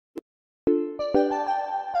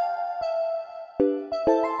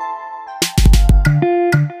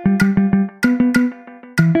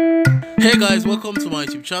Hey guys, welcome to my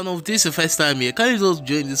YouTube channel. If this is the first time here, can you just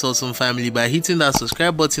join this awesome family by hitting that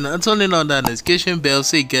subscribe button and turning on that notification bell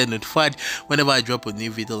so you get notified whenever I drop a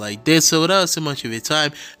new video like this. So without so much of your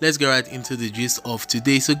time, let's get right into the gist of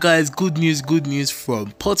today. So guys, good news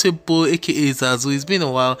from Portable aka Zazu. It's been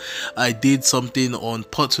a while I did something on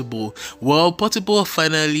Portable. Well, Portable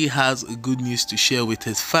finally has good news to share with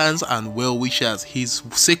his fans and well wishers. His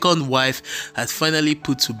second wife has finally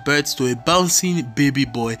put to birth to a bouncing baby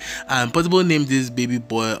boy, and Portable named this baby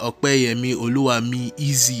boy Opeyemi Oluwami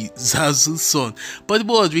Easy, Zazu's son.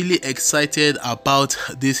 Portable was really excited about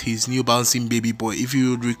this his new bouncing baby boy. If you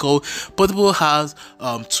would recall, Portable has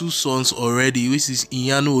two sons already, which is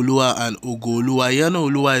Iyanu Oluwa and Ogo Oluwa.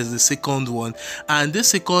 Iyanu Oluwa is the second one, and this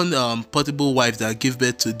second Portable wife that gave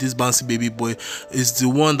birth to this bouncing baby boy is the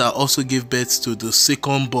one that also gave birth to the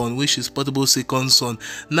second born, which is Portable's second son.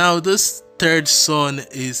 Now this third son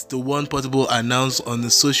is the one Portable announced on the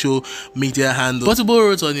social media handle. Portable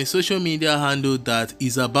wrote on his social media handle that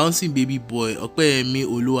is a bouncing baby boy, Opeyemi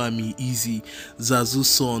Oluwami Easy, Zazu's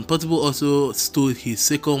son. Portable also told his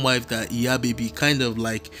second wife that Iya baby kind of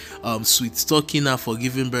like sweet talking her for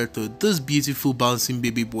giving birth to this beautiful bouncing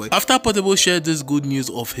baby boy. After Portable shared this good news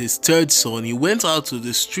of his third son, he went out to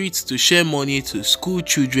the streets to share money to school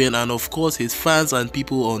children and of course his fans and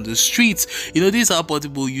people on the streets. You know, this is how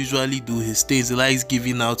Portable usually do his things. He likes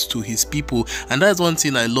giving out to his people, and that's one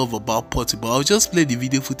thing I love about Portable. I'll just play the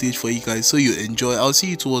video footage for you guys so you enjoy. I'll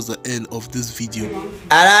see you towards the end of this video.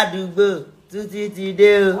 Aládùúgbò tuntun ti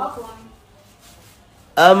dé o,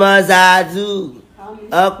 ọmọ Zazu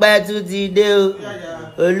ọpẹ́ tún ti dé o,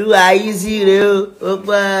 Olúwa yìí sì rè o, ó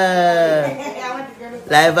pọ̀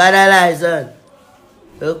like father like son,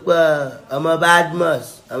 ó pọ̀ ọmọ Badmus,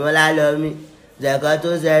 ọmọ Lálọ́mí, zẹ̀kọ́ tó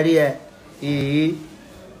ṣẹ̀rí ẹ̀ ìhí.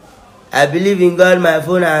 I believe in God, my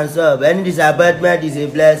phone hands up. Any disappointment is a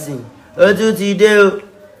blessing. Ó tún ti dé o,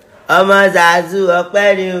 ọmọ Zazu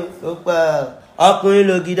ọpẹ́ ni o, ó pọ̀ ọkùnrin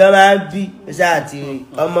lògìdọ́ máa ń bí ṣáàtìrì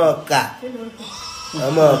ọmọ ọ̀kà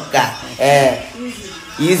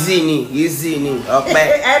easy ni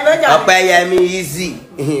Opeyemi easy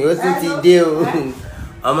ó tún ti dé o,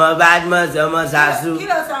 ọmọ Badmus ọmọ Zazu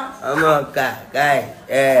ọmọ ọ̀kà guy.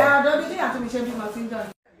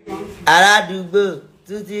 Aládùúgbò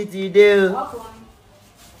tuntun ti dé o,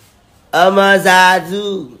 ọmọ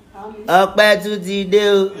Zazu ọpẹ́ tún ti dé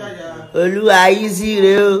o, Olúwa yìí sì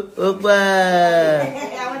rè o, ó pọ̀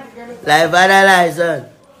like father like son,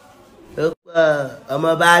 ó pọ̀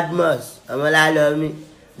ọmọ Badmus, ọmọ Lálọ́mí,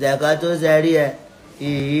 zẹ̀kọ́ tó ṣẹ̀rí ẹ̀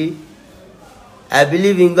ìhí. I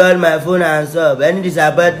believe in God, my phone hands up. Any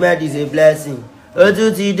disappointment is a blessing. Ó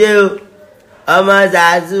tún ti dé o, ọmọ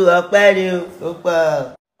Zazu ọpẹ́ ni o, ó pọ̀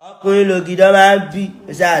ọkùnrin lògìdọ́ máa ń bí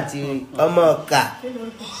ṣáàtìrì ọmọ ọ̀kà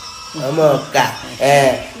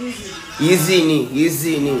easy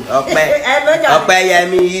ni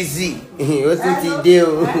Opeyemi easy ó tún ti dé o,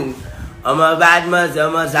 ọmọ Badmus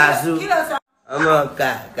ọmọ Zazu ọmọ ọ̀kà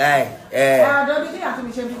guy.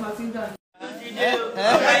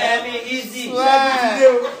 Opeyemi easy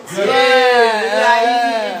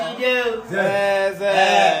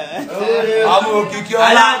ọmọ òkìkí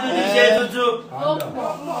aládùúgbò ṣe tuntun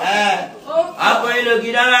ọkùnrin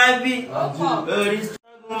lògìdọ́ máa ń bí orí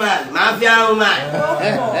strong woman mafia woman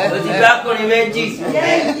ó ti gbé ọkùnrin méjì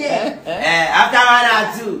after 1 or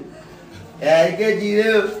 2 ìkejì rẹ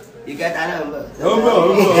o ìkẹta náà ń bọ̀.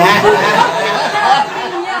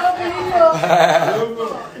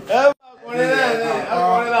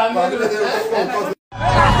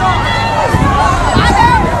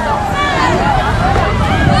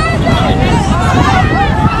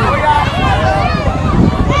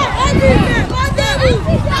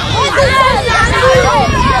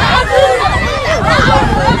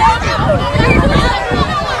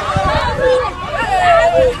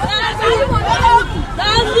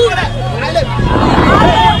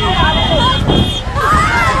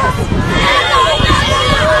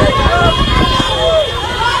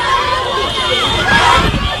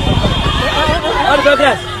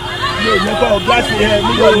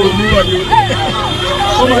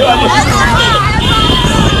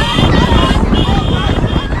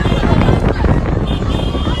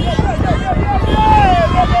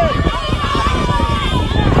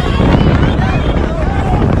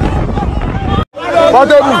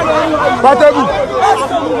 Portable.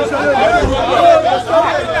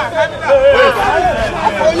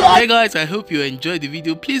 Hey guys, I hope you enjoyed the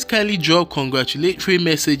video. Please kindly drop congratulatory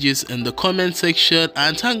messages in the comment section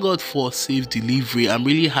and thank God for safe delivery. I'm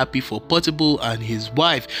really happy for Portable and his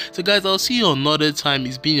wife. So guys, I'll see you another time.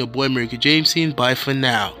 It's been your boy Miracle Jameson. Bye for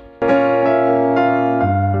now.